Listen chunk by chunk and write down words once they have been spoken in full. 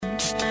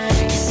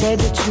said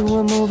that you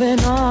were moving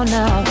on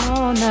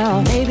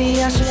now.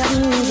 Maybe I should do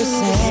the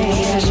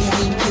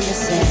same. The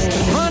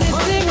funny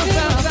thing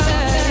about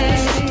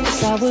that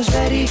is I was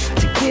ready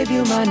to give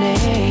you my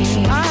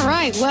name. All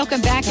right, welcome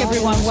back,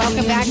 everyone.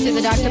 Welcome back to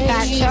the Dr.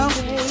 Pat Show.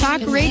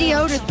 Talk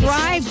radio to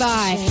thrive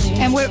by.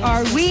 And we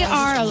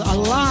are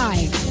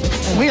alive.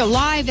 We are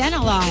live and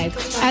alive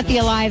at the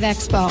Alive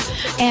Expo.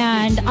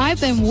 And I've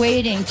been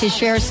waiting to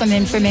share some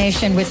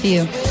information with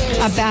you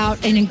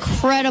about an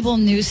incredible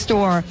new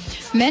store.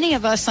 Many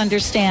of us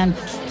understand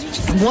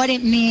what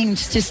it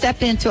means to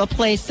step into a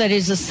place that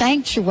is a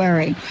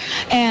sanctuary.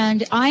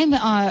 And I'm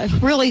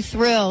really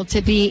thrilled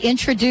to be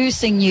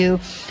introducing you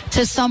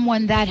to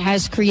someone that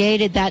has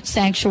created that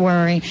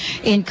sanctuary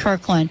in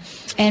Kirkland.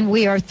 And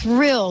we are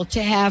thrilled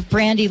to have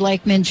Brandy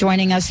Lakeman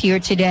joining us here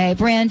today.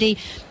 Brandy,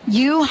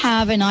 you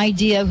have an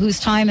idea whose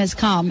time has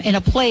come in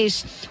a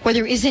place where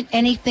there isn't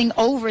anything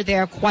over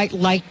there quite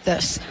like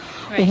this.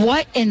 Right.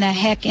 What in the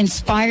heck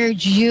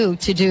inspired you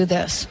to do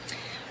this?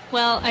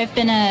 Well, I've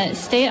been a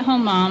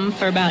stay-at-home mom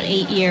for about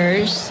 8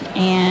 years,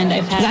 and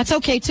I've had... That's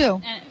okay,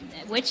 too.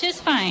 Which is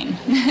fine.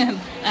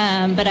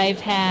 But I've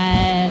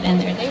had...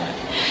 And there they are.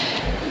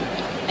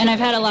 And I've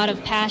had a lot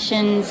of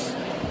passions,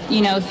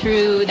 you know,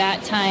 through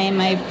that time.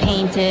 I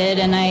painted,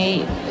 and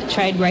I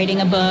tried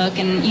writing a book,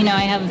 and, you know,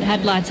 I have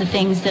had lots of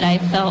things that I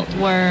felt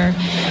were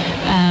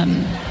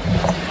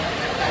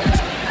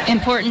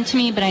important to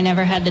me, but I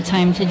never had the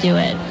time to do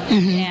it.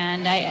 Mm-hmm.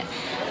 And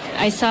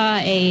I saw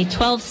a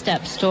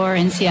 12-step store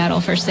in Seattle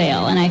for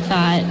sale, and I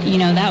thought, you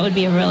know, that would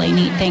be a really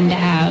neat thing to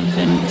have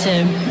and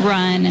to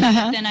run.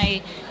 Uh-huh. Then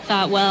I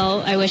thought,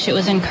 well, I wish it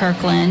was in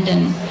Kirkland,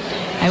 and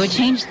I would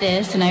change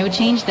this and I would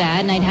change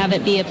that, and I'd have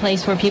it be a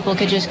place where people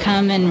could just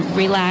come and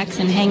relax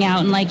and hang out,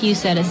 and like you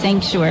said, a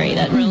sanctuary.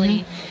 That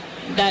really,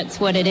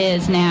 that's what it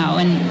is now,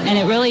 and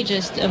it really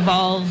just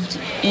evolved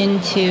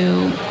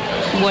into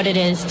what it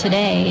is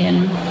today.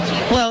 And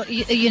well,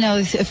 you know,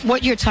 if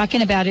what you're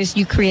talking about is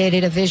you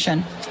created a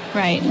vision.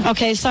 Right.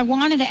 Okay, so I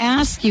wanted to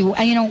ask you,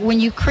 you know, when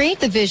you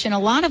create the vision, a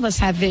lot of us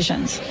have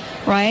visions,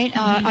 right?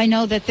 Mm-hmm. I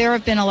know that there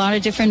have been a lot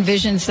of different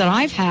visions that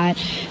I've had,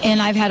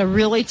 and I've had a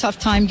really tough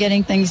time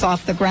getting things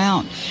off the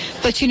ground.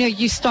 But, you know,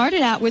 you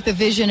started out with a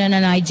vision and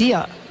an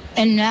idea,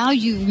 and now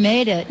you've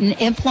made it and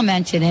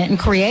implemented it and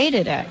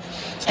created it.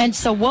 And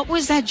so what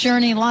was that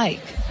journey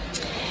like?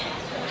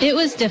 It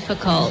was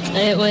difficult.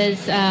 It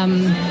was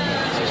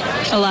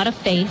a lot of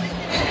faith.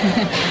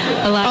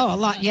 A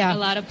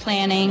lot of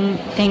planning.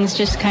 Things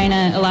just kind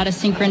of, a lot of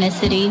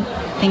synchronicity.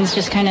 Things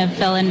just kind of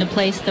fell into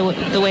place the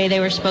way they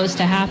were supposed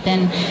to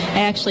happen.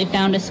 I actually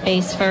found a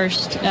space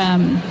first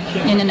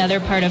in another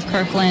part of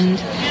Kirkland,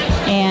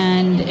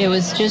 and it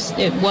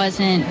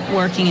wasn't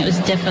working. It was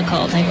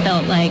difficult. I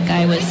felt like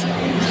I was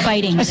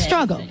fighting a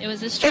struggle. It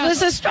was a struggle. It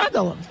was a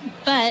struggle.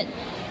 But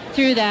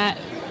through that,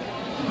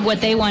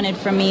 what they wanted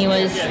from me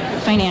was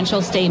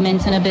financial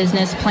statements and a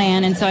business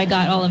plan, and so I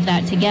got all of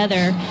that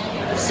together.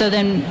 So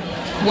then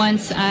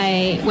once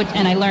I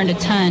learned a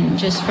ton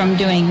just from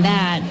doing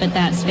that, but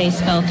that space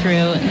fell through.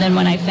 And then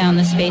when I found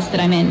the space that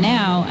I'm in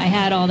now, I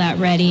had all that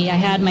ready. I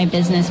had my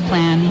business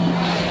plan,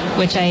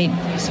 which I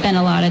spent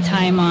a lot of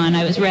time on.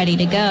 I was ready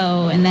to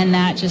go, and then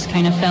that just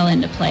kind of fell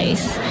into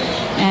place.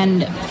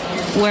 And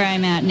where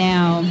I'm at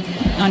now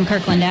on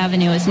Kirkland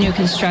Avenue is new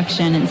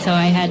construction, and so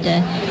I had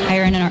to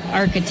hire an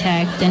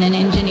architect and an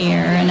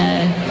engineer and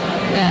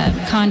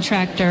a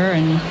contractor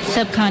and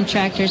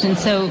subcontractors, and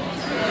so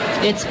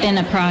it's been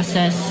a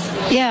process.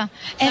 Yeah,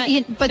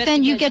 but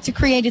then you get to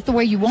create it the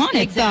way you want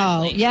it,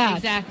 though. Yeah,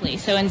 exactly.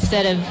 So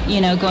instead of, you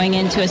know, going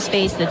into a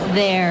space that's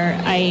there,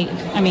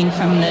 I mean,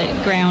 from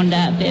the ground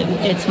up,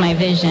 it's my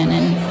vision,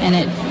 and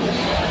it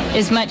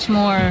is much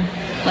more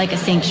like a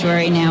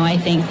sanctuary now, I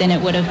think, than it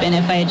would have been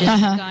if I had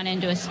just gone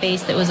into a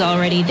space that was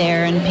already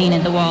there and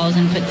painted the walls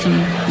and put some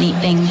neat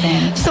things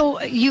in. So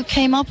you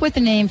came up with a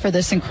name for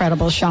this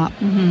incredible shop,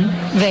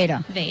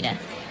 VEDA. VEDA.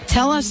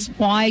 Tell us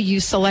why you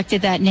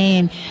selected that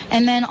name,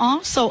 and then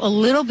also a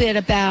little bit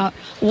about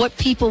what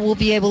people will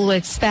be able to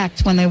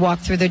expect when they walk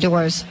through the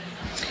doors.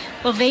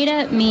 Well,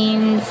 VEDA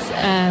means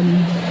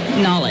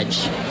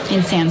knowledge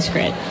in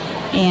Sanskrit,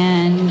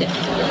 and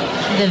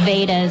the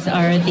Vedas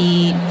are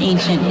the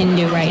ancient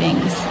Hindu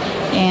writings.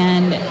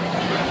 And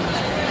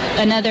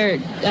another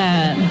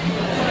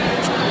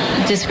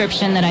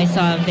description that I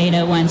saw of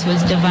VEDA once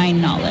was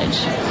divine knowledge.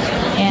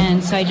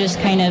 And so I just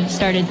kind of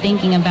started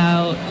thinking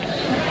about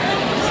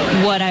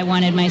what I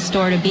wanted my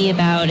store to be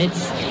about.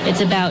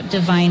 It's about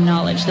divine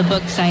knowledge. The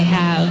books I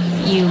have,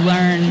 you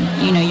learn,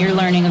 you know, you're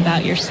learning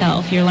about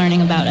yourself. You're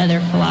learning about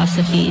other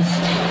philosophies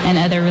and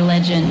other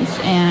religions.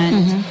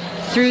 And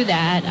through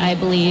that, I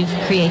believe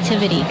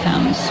creativity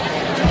comes.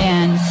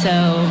 And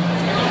so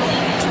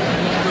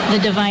the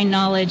divine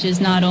knowledge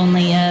is not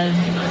only of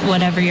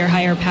whatever your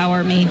higher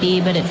power may be,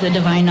 but it's the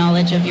divine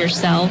knowledge of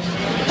yourself.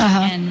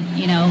 And,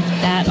 you know,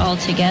 that all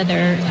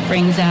together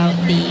brings out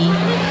the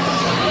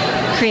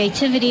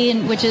creativity,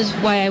 and which is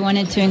why I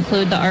wanted to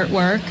include the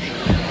artwork,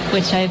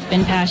 which I've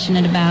been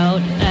passionate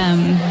about.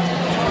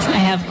 I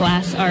have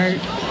glass art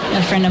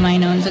a friend of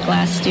mine owns a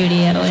glass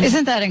studio.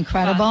 Isn't that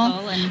incredible?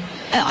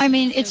 I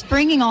mean, it's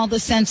bringing all the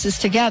senses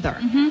together.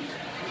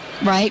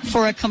 Right,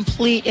 for a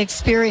complete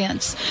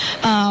experience.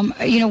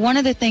 One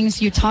of the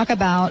things you talk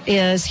about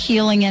is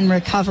healing and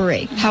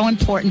recovery. How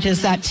important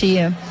is that to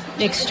you?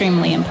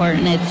 Extremely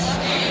important.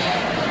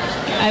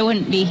 I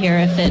wouldn't be here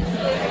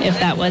if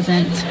that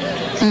wasn't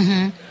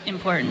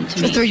important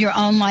to me. Through your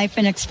own life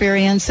and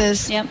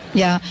experiences? Yep.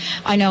 Yeah,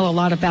 I know a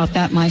lot about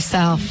that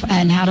myself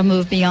and how to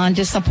move beyond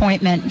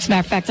disappointment. As a matter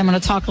of fact, I'm going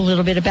to talk a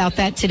little bit about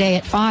that today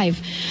at 5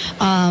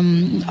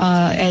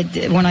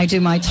 when I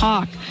do my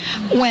talk.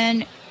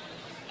 When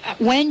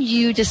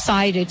you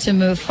decided to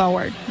move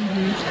forward,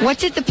 what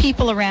did the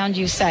people around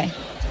you say?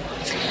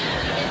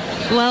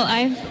 Well,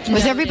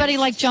 was everybody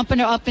like jumping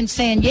up and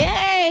saying,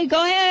 "Yay,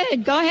 go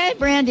ahead,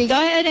 Brandy,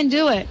 go ahead and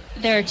do it"?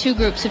 There are two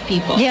groups of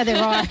people. Yeah,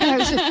 there are.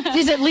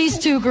 There's at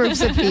least two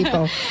groups of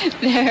people.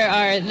 There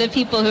are the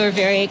people who are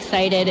very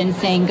excited and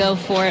saying, "Go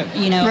for it."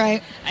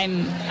 Right.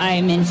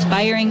 I'm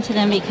inspiring to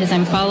them because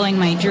I'm following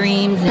my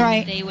dreams,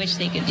 and they wish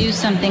they could do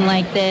something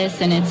like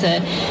this, and it's a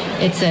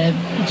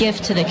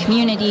gift to the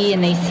community,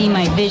 and they see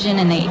my vision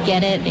and they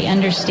get it, they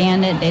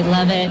understand it, they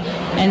love it.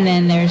 And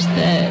then there's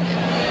the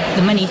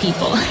money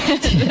people.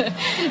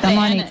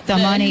 the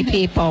money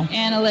people.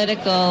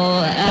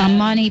 Analytical. The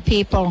money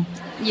people.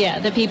 Yeah,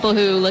 the people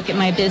who look at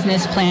my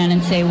business plan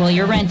and say, well,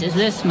 your rent is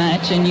this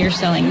much and you're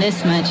selling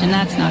this much and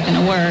that's not going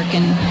to work.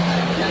 And,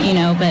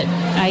 but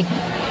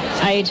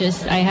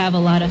I have a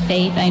lot of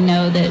faith. I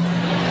know that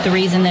the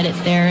reason that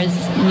it's there is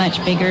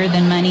much bigger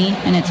than money,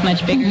 and it's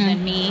much bigger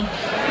than me.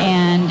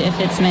 And if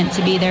it's meant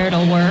to be there,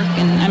 it'll work.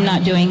 And I'm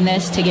not doing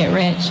this to get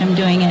rich. I'm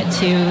doing it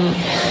to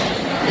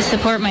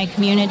support my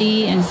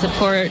community and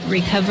support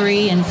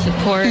recovery and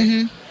support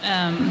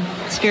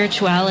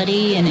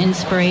spirituality and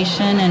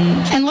inspiration.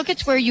 And look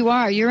at where you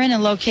are. You're in a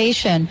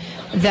location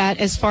that,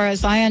 as far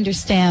as I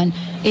understand,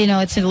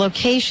 it's a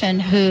location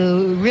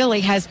who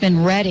really has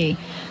been ready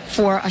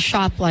for a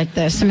shop like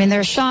this. I mean, there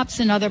are shops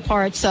in other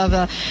parts of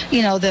the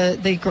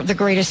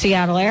greater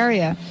Seattle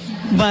area,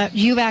 but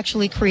you've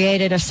actually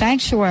created a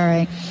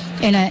sanctuary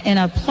in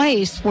a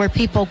place where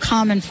people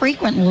come and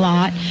frequent a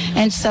lot.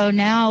 And so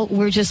now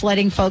we're just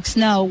letting folks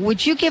know.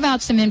 Would you give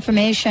out some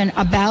information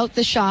about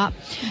the shop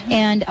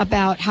and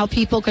about how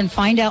people can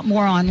find out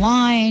more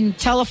online,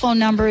 telephone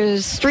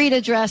numbers, street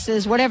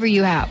addresses, whatever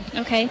you have?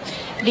 Okay.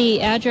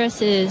 The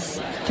address is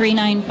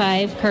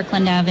 395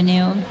 Kirkland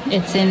Avenue.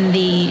 It's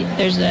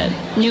there's a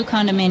new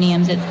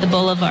condominiums. It's the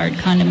Boulevard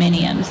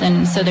condominiums.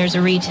 And so there's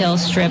a retail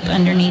strip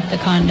underneath the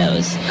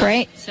condos.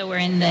 Great. So we're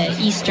in the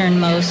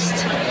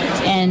easternmost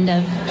end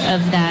of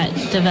that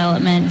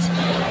development.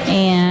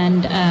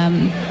 And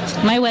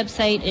my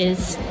website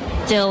is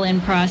still in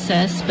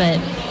process, but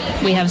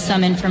we have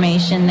some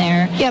information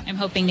there. Yep. I'm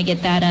hoping to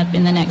get that up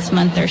in the next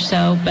month or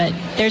so. But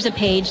there's a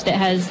page that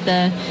has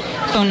the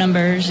phone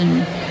numbers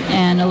and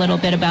a little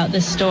bit about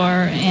the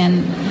store,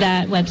 and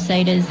that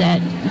website is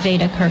at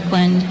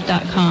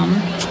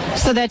VEDAKirkland.com.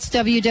 So that's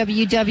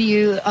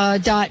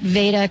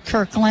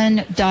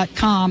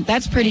www.VEDAKirkland.com.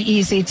 That's pretty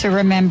easy to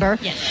remember.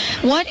 Yes.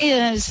 What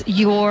is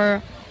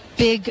your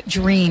big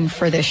dream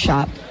for this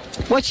shop?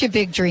 What's your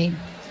big dream?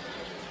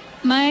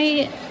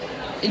 My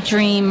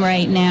dream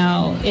right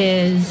now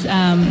is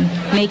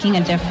making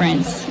a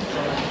difference,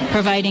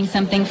 providing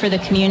something for the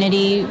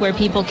community where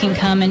people can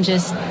come and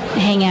just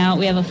hang out.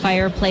 We have a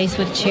fireplace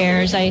with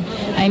chairs.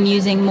 I'm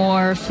using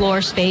more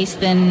floor space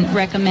than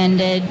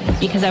recommended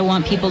because I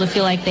want people to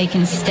feel like they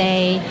can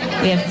stay.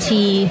 We have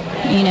tea,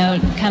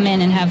 come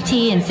in and have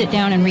tea and sit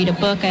down and read a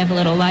book. I have a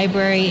little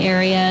library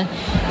area.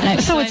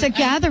 So it's a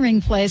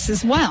gathering place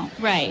as well.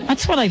 Right.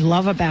 That's what I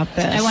love about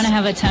this. I want to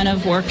have a ton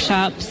of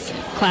workshops,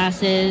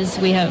 classes.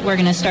 We're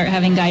going to start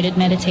having guided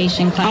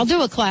meditation classes. I'll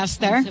do a class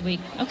there.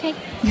 Okay.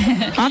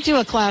 I'll do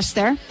a class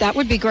there. That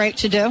would be great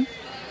to do.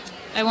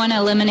 I want to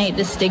eliminate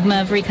the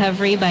stigma of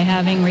recovery by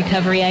having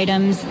recovery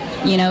items,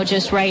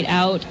 just right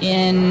out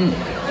in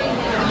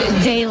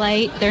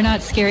daylight. They're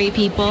not scary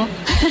people.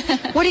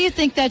 What do you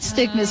think that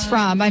stigma is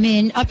from? I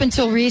mean, up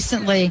until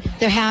recently,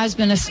 there has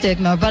been a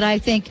stigma, but I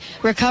think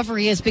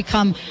recovery has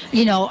become,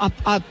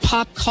 a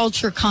pop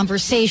culture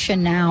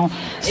conversation now.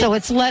 So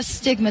it's less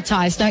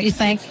stigmatized, don't you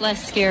think? It's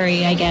less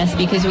scary, I guess,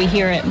 because we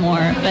hear it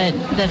more. But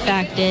the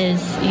fact is,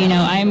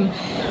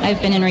 I've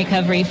been in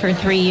recovery for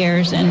 3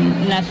 years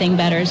and nothing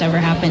better has ever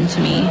happened to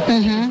me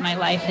because my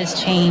life has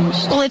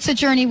changed. Well, it's a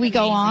journey we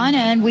go on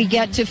and we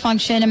get to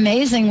function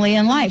amazingly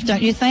in life,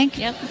 don't you think?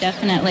 Yep,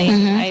 definitely.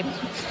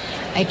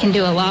 I can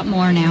do a lot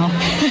more now.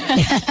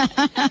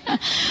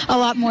 A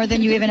lot more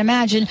than you even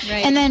imagine.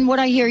 Right. And then what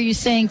I hear you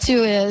saying,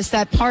 too, is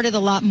that part of the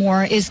lot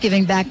more is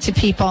giving back to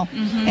people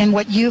and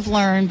what you've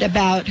learned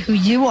about who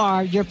you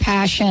are, your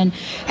passion,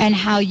 and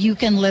how you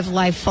can live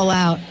life full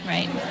out.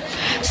 Right.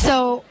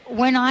 So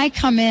when I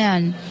come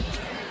in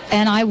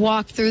and I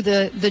walk through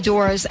the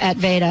doors at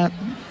VEDA,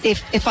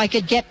 if I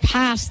could get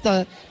past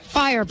the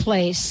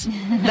fireplace,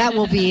 that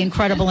will be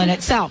incredible in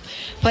itself.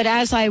 But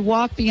as I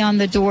walk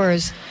beyond the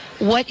doors,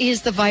 what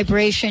is the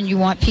vibration you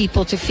want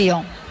people to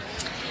feel?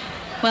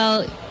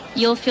 Well,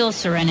 you'll feel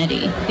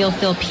serenity. You'll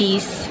feel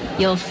peace.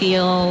 You'll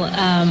feel...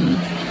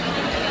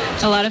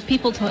 a lot of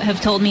people have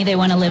told me they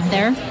want to live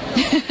there.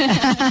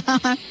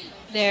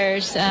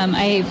 There's,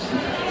 I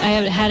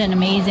have had an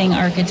amazing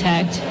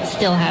architect,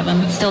 still have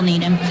him, still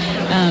need him.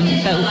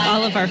 But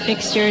all of our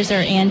fixtures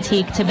are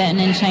antique Tibetan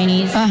and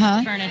Chinese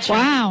furniture.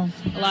 Wow.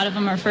 A lot of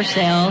them are for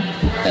sale,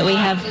 but we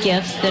have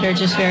gifts that are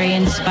just very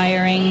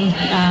inspiring.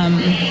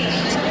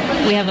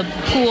 We have a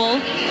pool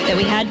that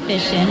we had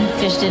fish in.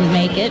 Fish didn't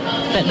make it,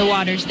 but the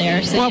water's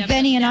there. So well,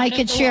 Benny and I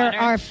could share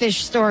our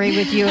fish story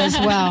with you as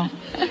well.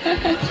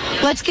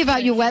 Let's give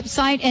out your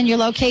website and your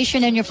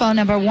location and your phone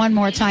number one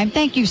more time.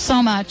 Thank you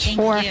so much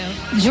for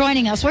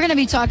joining us. We're going to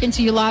be talking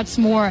to you lots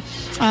more.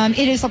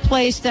 It is a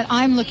place that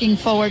I'm looking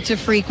forward to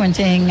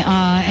frequenting,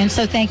 and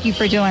so thank you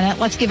for doing it.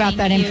 Let's give out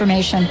that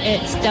information.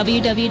 It's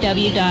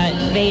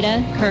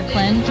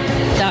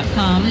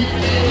www.vedakirkland.com,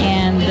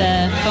 and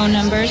the phone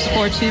number is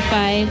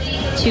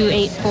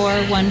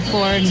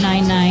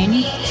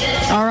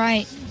 425-284-1499. All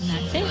right. And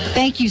that's it.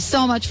 Thank you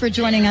so much for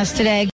joining us today.